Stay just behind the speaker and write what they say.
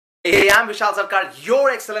Hey, I'm Bishal Sarkar,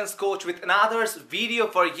 your excellence coach, with another video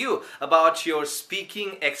for you about your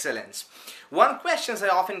speaking excellence. One question I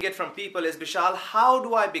often get from people is, Bishal, how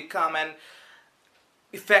do I become an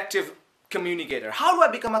effective communicator? How do I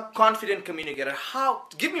become a confident communicator?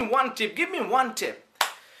 Give me one tip, give me one tip.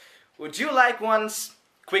 Would you like one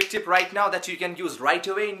quick tip right now that you can use right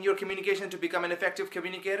away in your communication to become an effective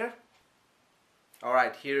communicator?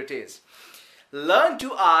 Alright, here it is. Learn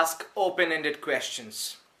to ask open-ended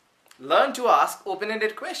questions. Learn to ask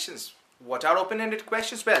open-ended questions. What are open-ended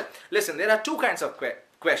questions? Well, listen, there are two kinds of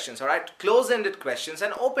questions, alright? Close-ended questions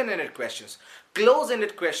and open-ended questions.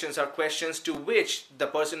 Close-ended questions are questions to which the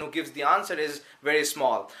person who gives the answer is very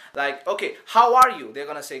small. Like, okay, how are you? They're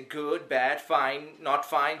gonna say good, bad, fine, not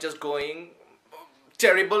fine, just going,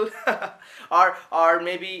 terrible. or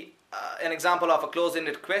maybe an example of a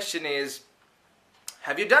close-ended question is,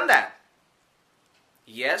 have you done that?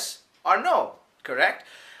 Yes or no, correct?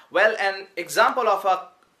 Well, an example of a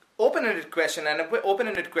open-ended question, and an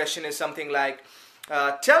open-ended question is something like,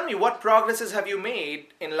 tell me what progresses have you made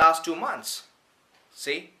in last 2 months?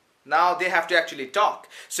 See? Now they have to actually talk.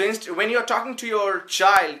 So when you're talking to your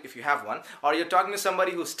child, if you have one, or you're talking to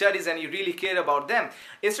somebody who studies and you really care about them,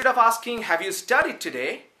 instead of asking, have you studied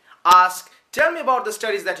today? Ask, tell me about the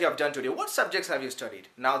studies that you have done today. What subjects have you studied?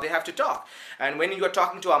 Now they have to talk. And when you're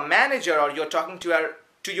talking to a manager or you're talking to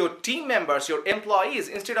your team members, your employees,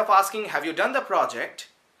 instead of asking, have you done the project,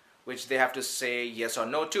 which they have to say yes or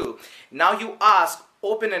no to, now you ask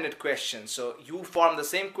open-ended questions. So you form the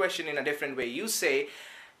same question in a different way. You say,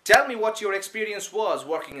 tell me what your experience was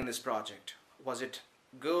working in this project. Was it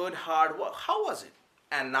good, hard? How was it?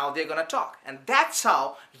 And now they're gonna talk. And that's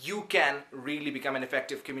how you can really become an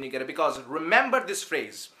effective communicator. Because remember this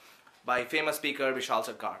phrase by famous speaker Bishal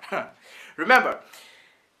Sarkar. Remember,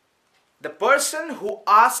 the person who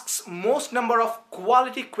asks most number of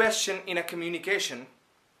quality questions in a communication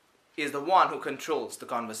is the one who controls the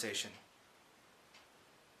conversation.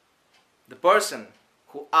 The person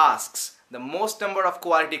who asks the most number of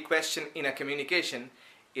quality questions in a communication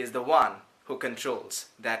is the one who controls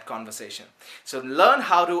that conversation. So learn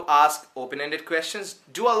how to ask open-ended questions.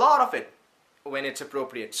 Do a lot of it when it's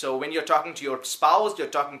appropriate. So when you're talking to your spouse, you're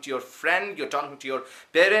talking to your friend, you're talking to your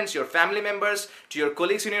parents, your family members, to your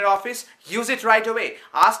colleagues in your office, use it right away.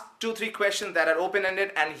 Ask 2-3 questions that are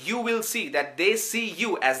open-ended and you will see that they see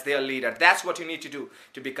you as their leader. That's what you need to do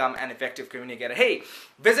to become an effective communicator. Hey,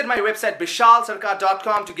 visit my website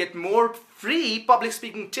bishalsarkar.com to get more free public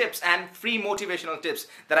speaking tips and free motivational tips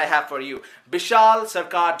that I have for you.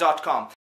 bishalsarkar.com.